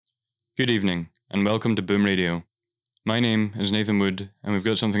Good evening, and welcome to Boom Radio. My name is Nathan Wood, and we've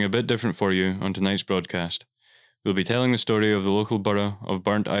got something a bit different for you on tonight's broadcast. We'll be telling the story of the local borough of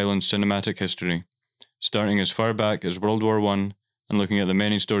Burnt Island's cinematic history, starting as far back as World War I and looking at the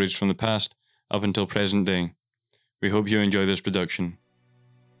many stories from the past up until present day. We hope you enjoy this production.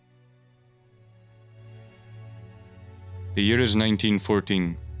 The year is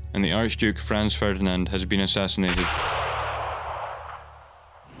 1914, and the Archduke Franz Ferdinand has been assassinated.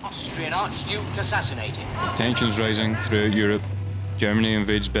 Austrian Archduke assassinated. Tensions rising throughout Europe, Germany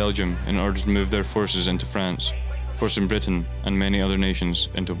invades Belgium in order to move their forces into France, forcing Britain and many other nations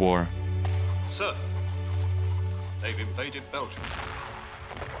into war. Sir, they've invaded Belgium.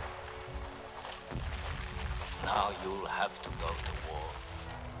 Now you'll have to go to war.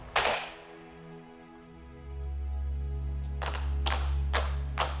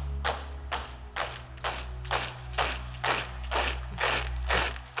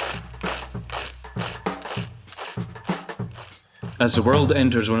 As the world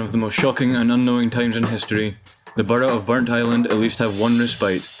enters one of the most shocking and unknowing times in history, the borough of Burnt Island at least have one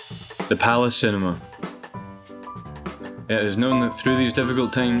respite: the Palace Cinema. It is known that through these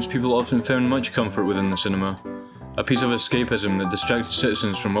difficult times, people often found much comfort within the cinema, a piece of escapism that distracted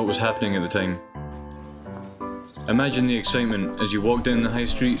citizens from what was happening at the time. Imagine the excitement as you walk down the high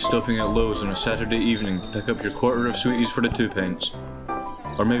street, stopping at Lowe's on a Saturday evening to pick up your quarter of sweeties for the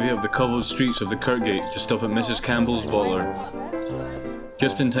 2p, or maybe up the cobbled streets of the Kirkgate to stop at Mrs. Campbell's Bottler.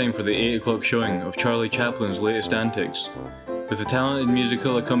 Just in time for the 8 o'clock showing of Charlie Chaplin's latest antics, with the talented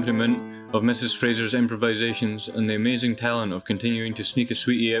musical accompaniment of Mrs. Fraser's improvisations and the amazing talent of continuing to sneak a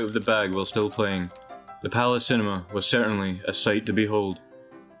sweetie out of the bag while still playing. The Palace Cinema was certainly a sight to behold.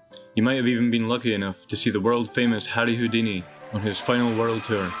 You might have even been lucky enough to see the world-famous Harry Houdini on his final world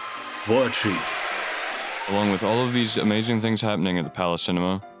tour. What a treat. Along with all of these amazing things happening at the Palace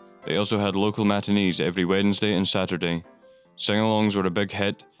Cinema, they also had local matinees every Wednesday and Saturday. Sing-alongs were a big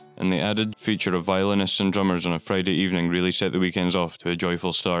hit, and the added feature of violinists and drummers on a Friday evening really set the weekends off to a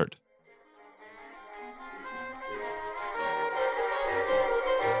joyful start.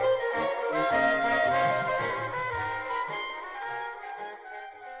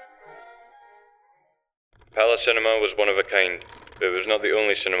 Palace Cinema was one of a kind, but it was not the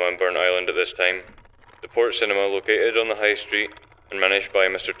only cinema in Burnt Island at this time. The Port Cinema, located on the High Street and managed by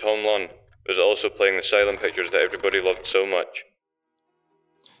Mr. Tom Lunn, was also playing the silent pictures that everybody loved so much.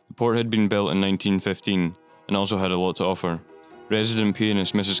 The Port had been built in 1915 and also had a lot to offer. Resident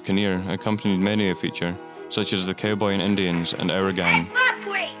pianist Mrs. Kinnear accompanied many a feature, such as the Cowboy and Indians and Our Gang.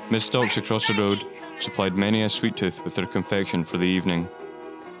 Miss Stocks across the road supplied many a sweet tooth with their confection for the evening.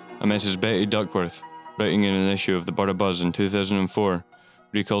 And Mrs. Betty Duckworth, writing in an issue of the Borough Buzz in 2004,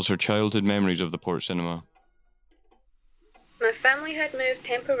 recalls her childhood memories of the Port Cinema. My family had moved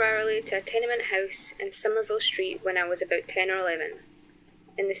temporarily to a tenement house in Somerville Street when I was about 10 or 11.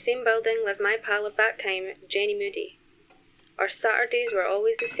 In the same building lived my pal of that time, Jenny Moody. Our Saturdays were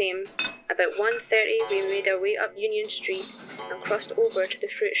always the same. About 1:30 we made our way up Union Street and crossed over to the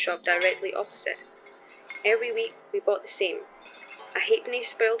fruit shop directly opposite. Every week we bought the same: a halfpenny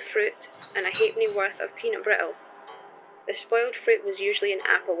spoiled fruit and a halfpenny worth of peanut brittle. The spoiled fruit was usually an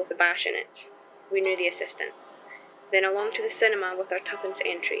apple with a bash in it. We knew the assistant. Then along to the cinema with our tuppence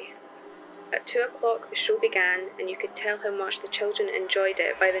entry. At 2 o'clock the show began, and you could tell how much the children enjoyed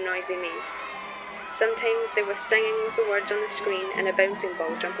it by the noise they made. Sometimes they were singing with the words on the screen and a bouncing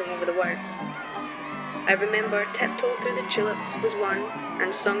ball jumping over the words. I remember Tiptoe Through the Tulips was one,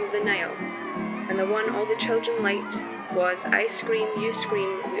 and Song of the Nile, and the one all the children liked was I Scream, You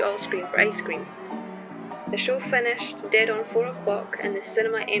Scream, We All Scream for Ice Cream. The show finished dead on 4 o'clock and the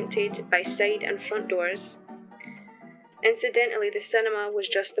cinema emptied by side and front doors. Incidentally, the cinema was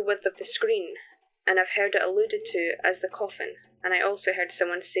just the width of the screen, and I've heard it alluded to as the coffin, and I also heard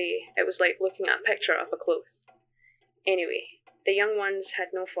someone say it was like looking at a picture up close. Anyway, the young ones had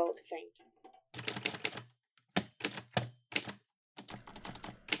no fault to find.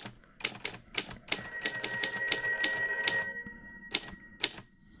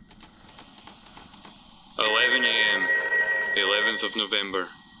 AM, 11th of November,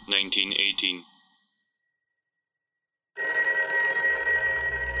 1918.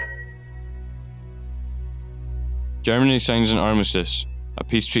 Germany signs an armistice, a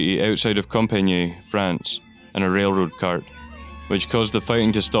peace treaty outside of Compiègne, France, in a railroad cart, which caused the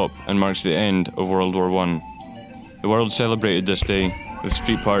fighting to stop and marks the end of World War I. The world celebrated this day with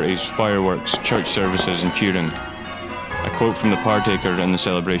street parties, fireworks, church services and cheering. A quote from the partaker in the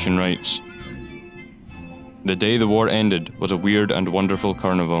celebration writes, "The day the war ended was a weird and wonderful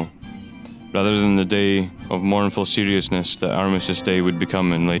carnival. rather than the day of mournful seriousness that Armistice Day would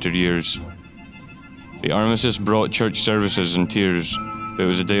become in later years. The armistice brought church services and tears, but it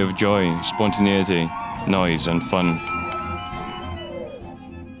was a day of joy, spontaneity, noise, and fun.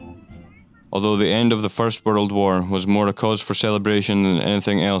 Although the end of the First World War was more a cause for celebration than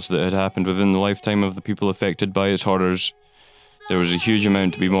anything else that had happened within the lifetime of the people affected by its horrors, there was a huge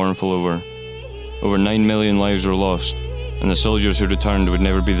amount to be mournful over. Over 9 million lives were lost, and the soldiers who returned would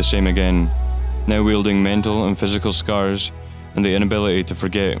never be the same again, now wielding mental and physical scars and the inability to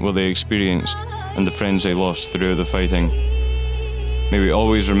forget what they experienced and the friends they lost throughout the fighting. May we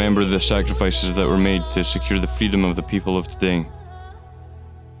always remember the sacrifices that were made to secure the freedom of the people of today.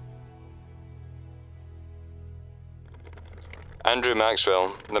 Andrew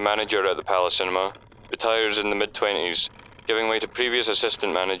Maxwell, the manager at the Palace Cinema, retires in the mid-20s, giving way to previous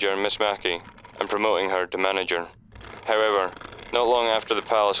assistant manager Miss Mackey and promoting her to manager. However, not long after the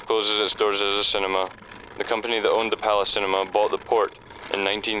Palace closes its doors as a cinema, the company that owned the Palace Cinema bought the Port in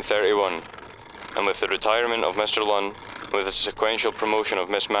 1931, and with the retirement of Mr. Lunn, and with the sequential promotion of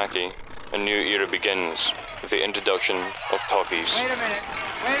Miss Mackey, a new era begins with the introduction of talkies. Wait a minute,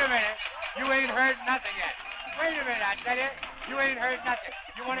 you ain't heard nothing yet. Wait a minute, I tell you, you ain't heard nothing.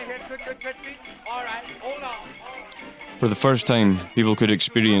 You want to hear good speech? All right, hold on. For the first time, people could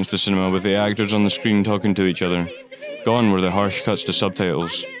experience the cinema with the actors on the screen talking to each other. Gone were the harsh cuts to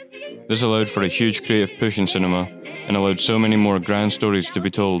subtitles. This allowed for a huge creative push in cinema, and allowed so many more grand stories to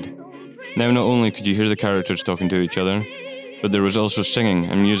be told. Now not only could you hear the characters talking to each other, but there was also singing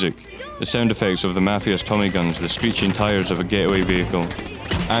and music, the sound effects of the mafia's Tommy guns, the screeching tires of a getaway vehicle,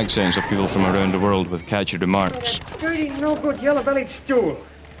 accents of people from around the world with catchy remarks. Dirty, no-good, yellow-bellied stool.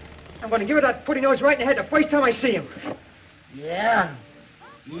 I'm going to give it that putty nose right in the head the first time I see him. Yeah,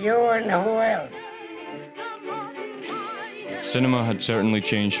 you and who else? Cinema had certainly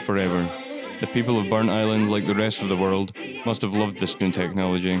changed forever. The people of Burnt Island, like the rest of the world, must have loved this new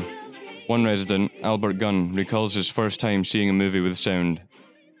technology. One resident, Albert Gunn, recalls his first time seeing a movie with sound.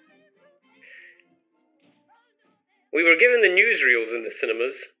 We were given the newsreels in the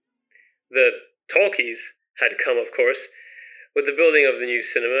cinemas. The talkies had come, of course, with the building of the new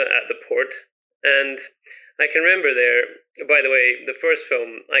cinema at the Port. And I can remember there, by the way, the first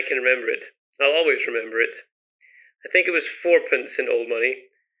film, I can remember it. I'll always remember it. I think it was 4p in old money.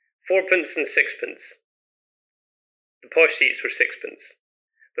 4p and 6p. The posh seats were 6p.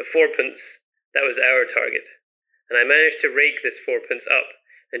 But 4p, that was our target. And I managed to rake this 4p up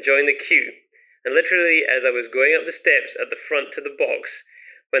and join the queue. And literally, as I was going up the steps at the front to the box,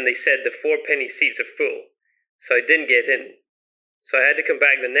 when they said the 4p seats are full, so I didn't get in. So I had to come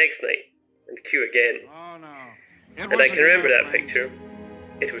back the next night and queue again. Oh, no. And I can remember that picture.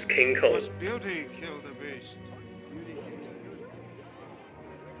 It was King Kong. Beauty killed the beast.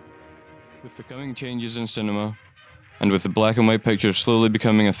 With the coming changes in cinema, and with the black and white pictures slowly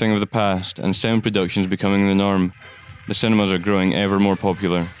becoming a thing of the past and sound productions becoming the norm, the cinemas are growing ever more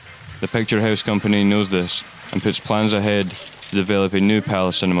popular. The Picture House Company knows this and puts plans ahead to develop a new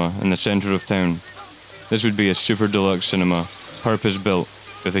Palace Cinema in the centre of town. This would be a super deluxe cinema, purpose-built,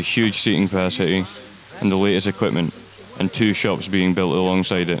 with a huge seating capacity and the latest equipment, and 2 shops being built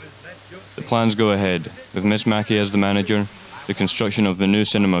alongside it. The plans go ahead. With Miss Mackey as the manager, the construction of the new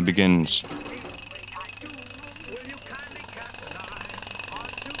cinema begins.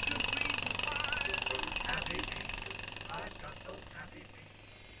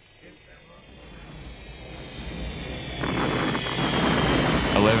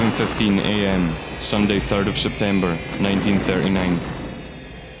 (11:15 a.m., Sunday 3rd of September, 1939).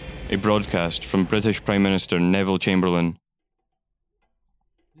 A broadcast from British Prime Minister Neville Chamberlain.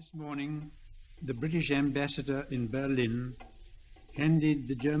 This morning, the British ambassador in Berlin handed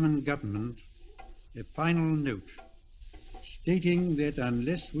the German government a final note stating that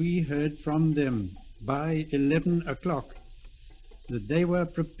unless we heard from them by 11 o'clock, that they were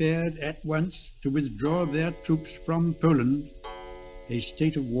prepared at once to withdraw their troops from Poland, a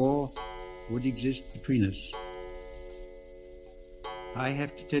state of war would exist between us. I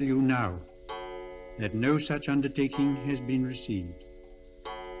have to tell you now that no such undertaking has been received,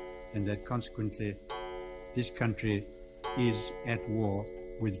 and that consequently this country is at war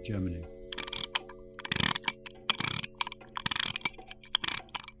with Germany.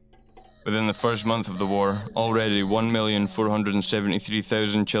 Within the first month of the war, already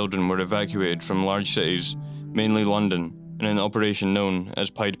 1,473,000 children were evacuated from large cities, mainly London, in an operation known as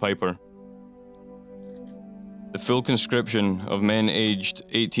Pied Piper. The full conscription of men aged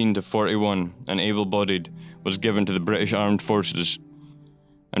 18 to 41 and able-bodied was given to the British Armed Forces,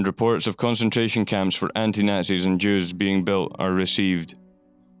 and reports of concentration camps for anti-Nazis and Jews being built are received.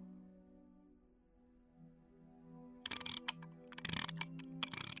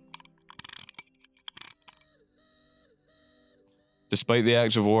 Despite the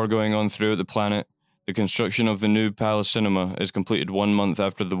acts of war going on throughout the planet, the construction of the new Palace Cinema is completed 1 month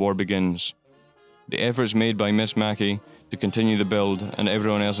after the war begins. The efforts made by Miss Mackey to continue the build and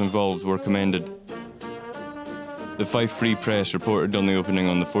everyone else involved were commended. The Fife Free Press reported on the opening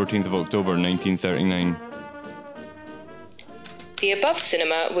on the 14th of October 1939. The above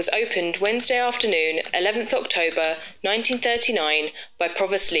cinema was opened Wednesday afternoon, 11th October 1939 by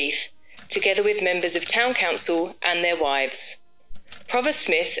Provost Leith, together with members of Town Council and their wives. Provost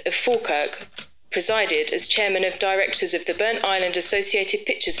Smith of Falkirk presided as chairman of directors of the Burnt Island Associated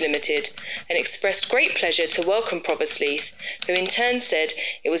Pictures Limited and expressed great pleasure to welcome Provost Leith, who in turn said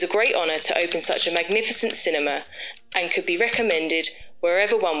it was a great honour to open such a magnificent cinema and could be recommended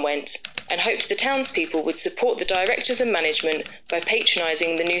wherever one went, and hoped the townspeople would support the directors and management by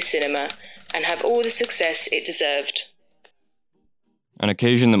patronising the new cinema and have all the success it deserved. An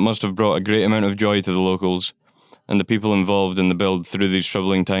occasion that must have brought a great amount of joy to the locals and the people involved in the build through these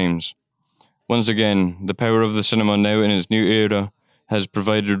troubling times. Once again, the power of the cinema now in its new era has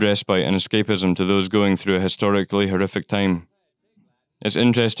provided respite and escapism to those going through a historically horrific time. It's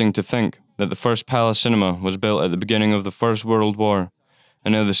interesting to think that the first Palace Cinema was built at the beginning of the First World War,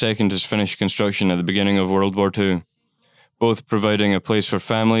 and now the second is finished construction at the beginning of World War II, both providing a place for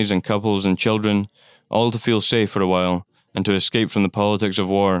families and couples and children, all to feel safe for a while and to escape from the politics of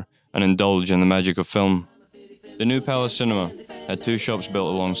war and indulge in the magic of film. The new Palace Cinema had 2 shops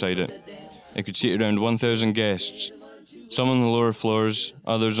built alongside it. It could seat around 1,000 guests, some on the lower floors,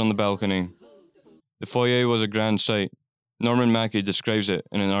 others on the balcony. The foyer was a grand sight. Norman Mackey describes it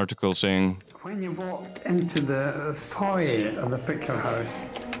in an article saying, When you walked into the foyer of the picture house,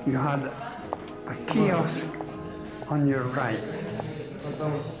 you had a kiosk on your right,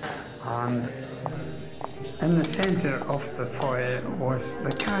 and in the centre of the foyer was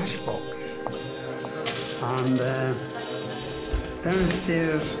the cash box, and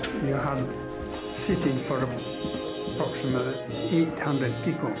downstairs you had seating for approximately 800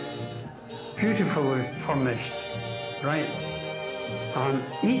 people, beautifully furnished, right, and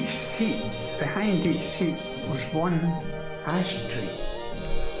each seat, behind each seat was one ashtray,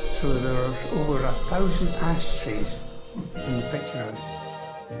 so there was over 1,000 ashtrays in the picture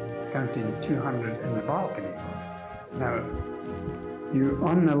house, counting 200 in the balcony. Now,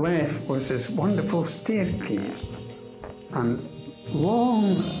 on the left was this wonderful staircase and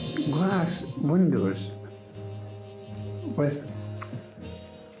long glass windows with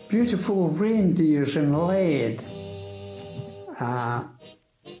beautiful reindeers in lead.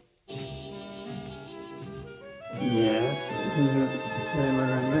 Yes, they were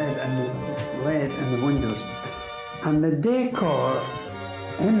in red and lead in the windows. And the decor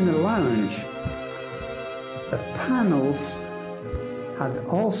in the lounge, the panels had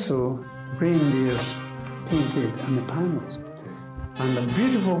also reindeers painted on the panels. And the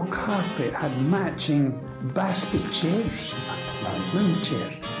beautiful carpet had matching basket chairs, room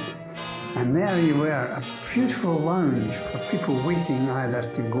chairs. And there you were, a beautiful lounge for people waiting either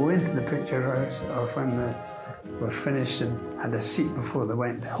to go into the picture house or when they were finished and had a seat before they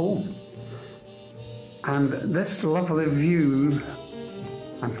went home. And this lovely view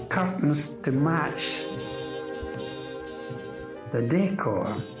and curtains to match the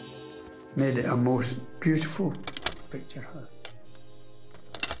decor made it a most beautiful picture house.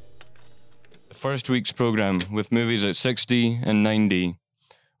 The first week's programme, with movies at 6D and 9D,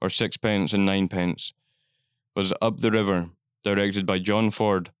 or 6p and 9p, was Up the River, directed by John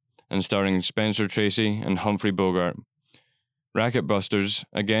Ford and starring Spencer Tracy and Humphrey Bogart. Racket Busters,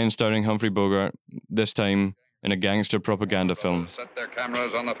 again starring Humphrey Bogart, this time in a gangster propaganda film. Set their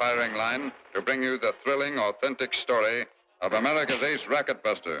cameras on the firing line to bring you the thrilling, authentic story of America's ace racket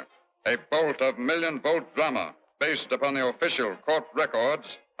buster, a bolt of million-volt drama based upon the official court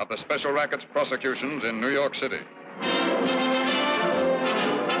records of the Special Rackets prosecutions in New York City.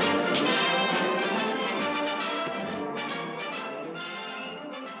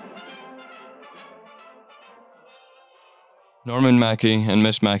 Norman Mackey and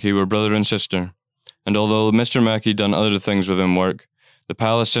Miss Mackey were brother and sister, and although Mr. Mackey done other things within work, the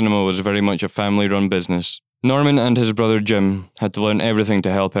Palace Cinema was very much a family-run business. Norman and his brother Jim had to learn everything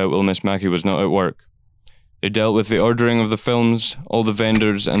to help out while Miss Mackey was not at work. They dealt with the ordering of the films, all the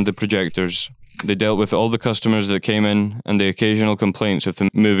vendors and the projectors. They dealt with all the customers that came in and the occasional complaints if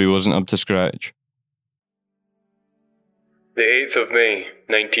the movie wasn't up to scratch. The 8th of May,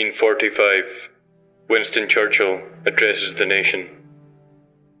 1945. Winston Churchill addresses the nation.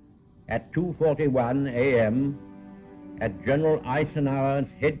 At 2:41 a.m., at General Eisenhower's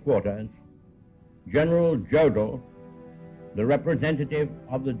headquarters, General Jodl, the representative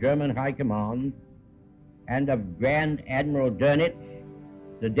of the German High Command, and of Grand Admiral Dönitz,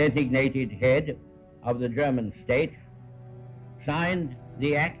 the designated head of the German state, signed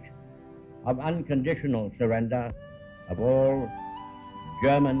the act of unconditional surrender of all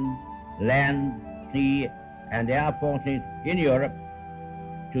German land, sea, and air forces in Europe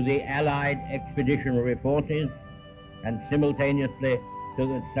to the Allied expeditionary forces and simultaneously to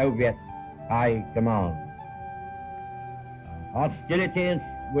the Soviet High Command. Hostilities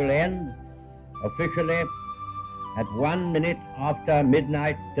will end officially at 1 minute after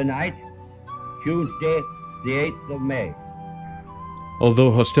midnight tonight, Tuesday, the 8th of May.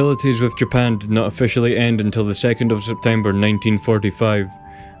 Although hostilities with Japan did not officially end until the 2nd of September 1945,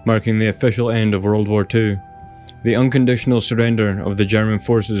 marking the official end of World War II, the unconditional surrender of the German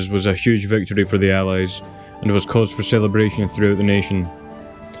forces was a huge victory for the Allies and was cause for celebration throughout the nation.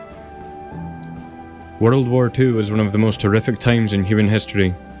 World War II was one of the most horrific times in human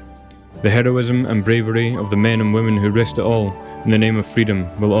history. The heroism and bravery of the men and women who risked it all in the name of freedom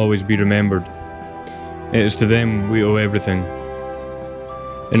will always be remembered. It is to them we owe everything.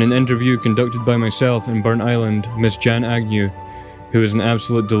 In an interview conducted by myself in Burnt Island, Miss Jan Agnew, who is an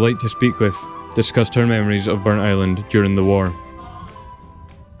absolute delight to speak with, discussed her memories of Burnt Island during the war.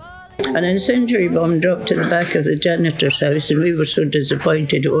 An incendiary bomb dropped to the back of the janitor's house, and we were so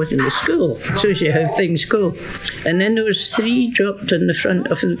disappointed it wasn't the school. It shows you how things go. And then there was 3 dropped in the front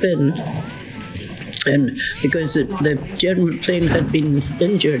of the bin. And because the German plane had been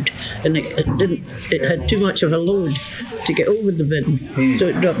injured and it had too much of a load to get over the bin, so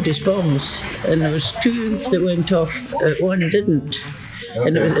it dropped its bombs. And there was 2 that went off, 1 didn't.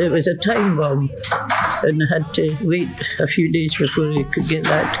 And it was a time bomb, and I had to wait a few days before we could get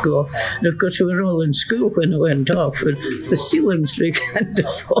that to go off. And of course we were all in school when it went off, and the ceilings began to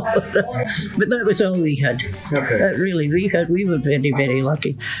fall. But that was all we had. That really, we were very, very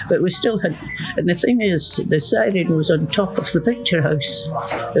lucky. But we still had, and the thing is, the siren was on top of the picture house.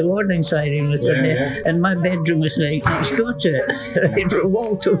 The warning siren was in there, and my bedroom was right next door to it, right from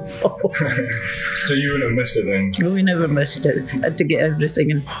wall to wall. So you wouldn't have missed it then? No, we never missed it. I had to get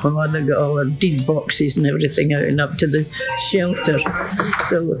everything, and my mother got all her deed boxes and everything out and up to the shelter.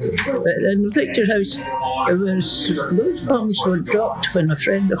 So in the picture house, those bombs were dropped when a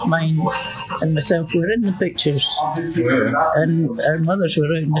friend of mine and myself were in the pictures, and our mothers were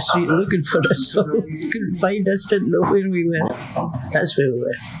out in the street looking for us, so couldn't find us, didn't know where we were. That's where we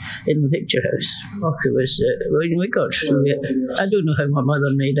were, in the picture house. Oh, it was, when we got through it, I don't know how my mother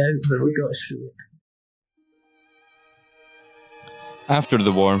made out, but we got through it. After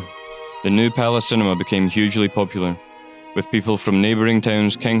the war, the new Palace Cinema became hugely popular, with people from neighbouring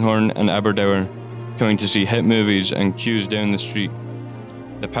towns Kinghorn and Aberdour coming to see hit movies and queues down the street.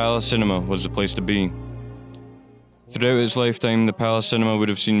 The Palace Cinema was the place to be. Throughout its lifetime, the Palace Cinema would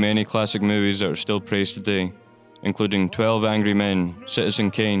have seen many classic movies that are still praised today, including 12 Angry Men,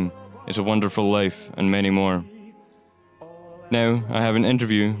 Citizen Kane, It's a Wonderful Life, and many more. Now, I have an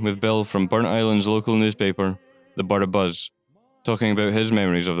interview with Bill from Burnt Island's local newspaper, the Burra Buzz, talking about his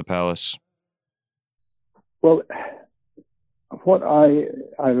memories of the palace. Well, what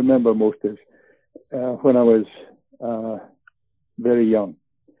I remember most is when I was very young.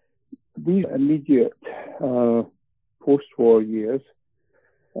 These immediate post-war years,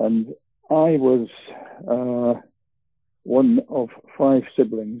 and I was one of 5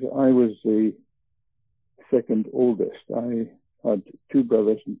 siblings. I was the second oldest. I had 2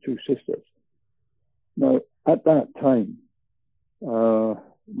 brothers and 2 sisters. Now, at that time,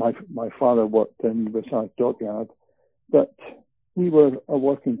 my father worked in Versailles Dockyard, but we were a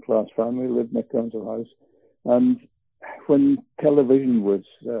working class family, lived in a council house, and when television was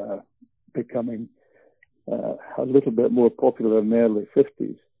becoming a little bit more popular in the early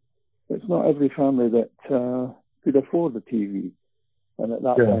 50s, it's not every family that could afford a TV, and at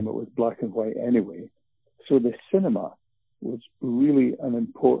that time it was black and white anyway. So the cinema was really an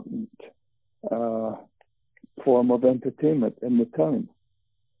important form of entertainment in the town.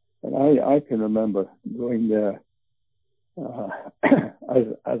 And I can remember going there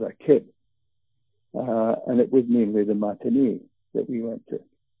as a kid, and it was mainly the matinee that we went to.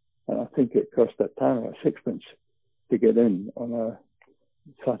 And I think it cost a tenner or 6pence to get in on a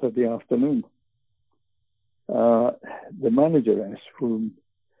Saturday afternoon. The manageress, whom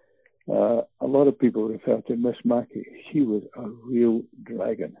a lot of people refer to, Miss Mackey, she was a real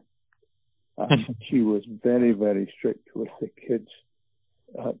dragon. She was very, very strict with the kids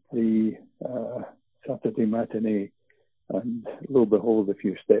at the Saturday matinee, and lo and behold, if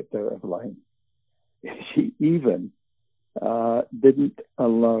you stepped out of line. She even didn't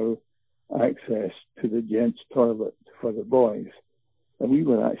allow access to the gents' toilet for the boys, and we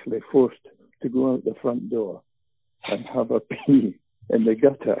were actually forced to go out the front door and have a pee in the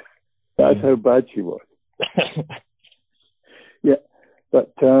gutter. That's how bad she was. Yeah,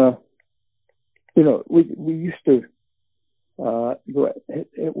 but we used to go.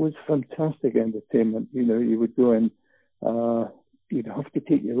 It was fantastic entertainment. You would go in. You'd have to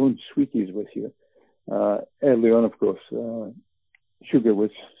take your own sweeties with you. Early on, of course, sugar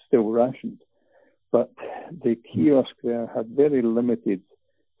was still rationed, but the kiosk there had very limited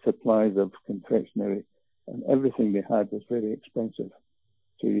supplies of confectionery, and everything they had was very expensive.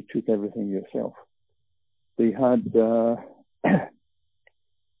 So you took everything yourself. They had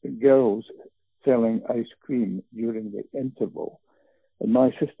girls selling ice cream during the interval. And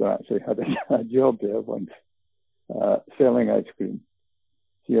my sister actually had a job there once, selling ice cream.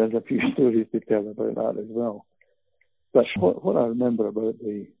 She has a few stories to tell about that as well. But what I remember about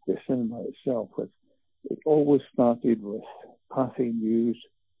the cinema itself was it always started with passing news,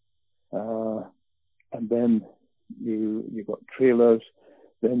 and then you got trailers,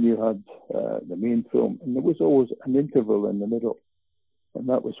 then you had the main film, and there was always an interval in the middle. And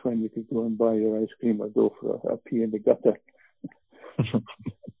that was when you could go and buy your ice cream or go for a pee in the gutter.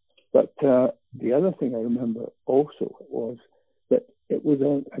 But the other thing I remember also was that it was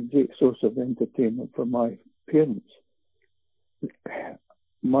a great source of entertainment for my parents.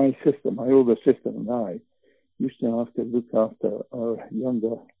 My older sister and I used to have to look after our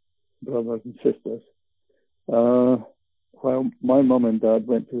younger brothers and sisters while my mum and dad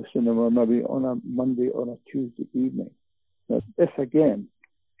went to the cinema maybe on a Monday or a Tuesday evening. Now, this again,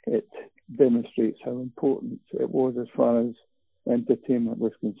 it demonstrates how important it was as far as entertainment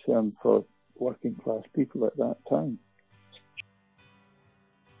was concerned for working class people at that time.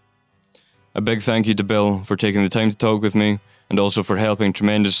 A big thank you to Bill for taking the time to talk with me and also for helping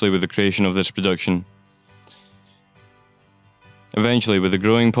tremendously with the creation of this production. Eventually, with the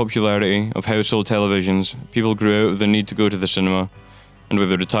growing popularity of household televisions, people grew out of the need to go to the cinema, and with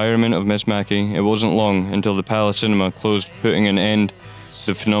the retirement of Miss Mackie, it wasn't long until the Palace Cinema closed, putting an end to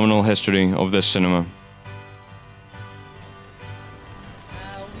the phenomenal history of this cinema.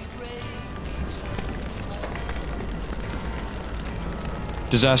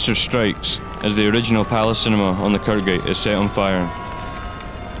 Disaster strikes as the original Palace Cinema on the Kirkgate is set on fire.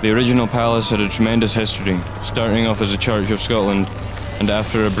 The original palace had a tremendous history, starting off as a Church of Scotland, and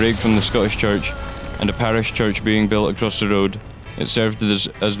after a break from the Scottish Church and a parish church being built across the road, it served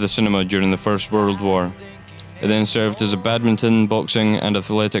as the cinema during the First World War. It then served as a badminton, boxing and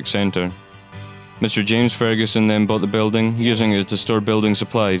athletic centre. Mr. James Ferguson then bought the building, using it to store building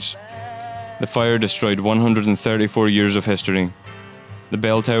supplies. The fire destroyed 134 years of history. The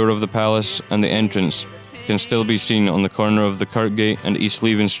bell tower of the palace and the entrance can still be seen on the corner of the Kirkgate and East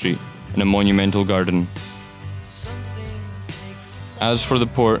Leven Street in a monumental garden. As for the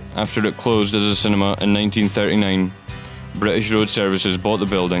port, after it closed as a cinema in 1939, British Road Services bought the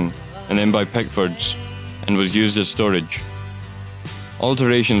building, and then by Pickfords, and was used as storage.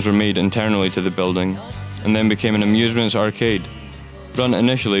 Alterations were made internally to the building, and then became an amusements arcade, run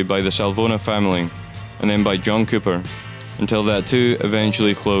initially by the Salvona family, and then by John Cooper, until that too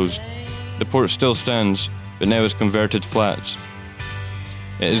eventually closed. The port still stands, but now is converted flats.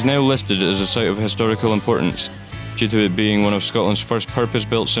 It is now listed as a site of historical importance, due to it being one of Scotland's first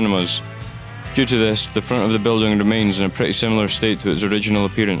purpose-built cinemas. Due to this, the front of the building remains in a pretty similar state to its original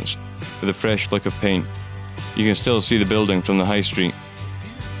appearance, with a fresh lick of paint. You can still see the building from the high street.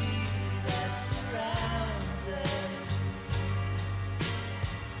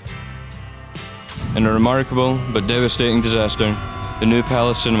 In a remarkable but devastating disaster, the new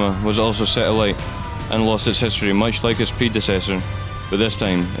Palace Cinema was also set alight and lost its history much like its predecessor, but this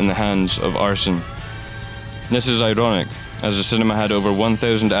time in the hands of arson. This is ironic, as the cinema had over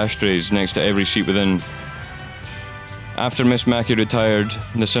 1,000 ashtrays next to every seat within. After Miss Mackie retired,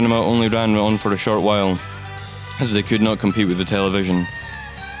 the cinema only ran on for a short while, as they could not compete with the television.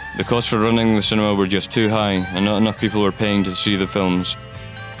 The costs for running the cinema were just too high, and not enough people were paying to see the films.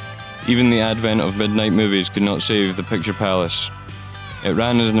 Even the advent of midnight movies could not save the Picture Palace. It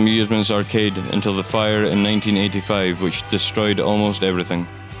ran as an amusements arcade until the fire in 1985, which destroyed almost everything.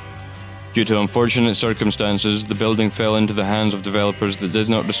 Due to unfortunate circumstances, the building fell into the hands of developers that did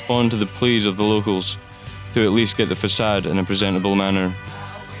not respond to the pleas of the locals to at least get the facade in a presentable manner.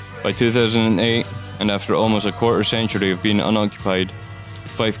 By 2008, and after almost a quarter century of being unoccupied,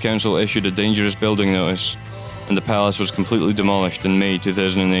 Fife Council issued a dangerous building notice, and the palace was completely demolished in May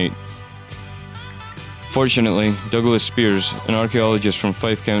 2008. Fortunately, Douglas Spears, an archaeologist from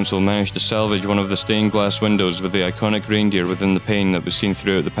Fife Council, managed to salvage one of the stained glass windows with the iconic reindeer within the pane that was seen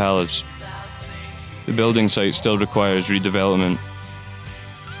throughout the palace. The building site still requires redevelopment.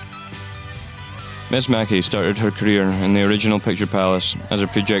 Miss Mackie started her career in the original Picture Palace as a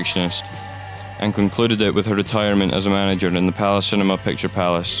projectionist and concluded it with her retirement as a manager in the Palace Cinema Picture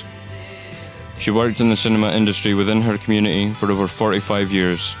Palace. She worked in the cinema industry within her community for over 45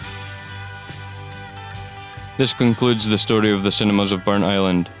 years. This concludes the story of the cinemas of Burnt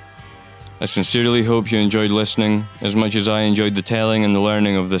Island. I sincerely hope you enjoyed listening as much as I enjoyed the telling and the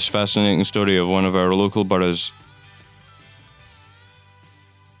learning of this fascinating story of one of our local boroughs.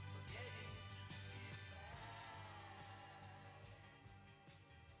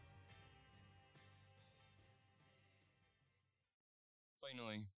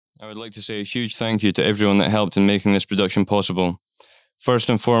 Finally, I would like to say a huge thank you to everyone that helped in making this production possible. First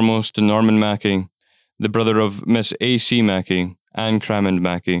and foremost to Norman Mackie, the brother of Miss A.C. Mackie, Anne Cramond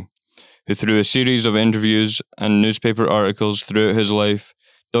Mackie, who through a series of interviews and newspaper articles throughout his life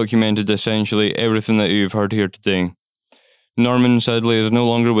documented essentially everything that you've heard here today. Norman sadly is no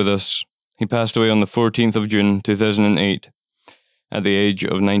longer with us. He passed away on the 14th of June 2008 at the age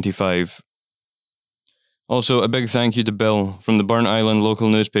of 95. Also, a big thank you to Bill from the Burnt Island local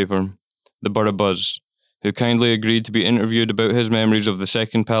newspaper, the Borough Buzz, who kindly agreed to be interviewed about his memories of the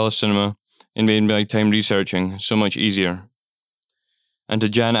second Palace Cinema and made my time researching so much easier. And to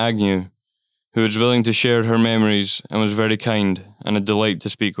Jan Agnew, who was willing to share her memories and was very kind and a delight to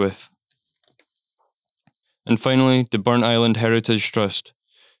speak with. And finally, to Burnt Island Heritage Trust,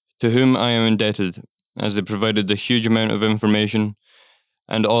 to whom I am indebted, as they provided the huge amount of information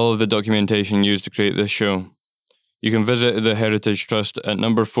and all of the documentation used to create this show. You can visit the Heritage Trust at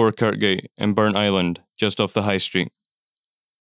number 4 Kirkgate in Burnt Island, just off the High Street.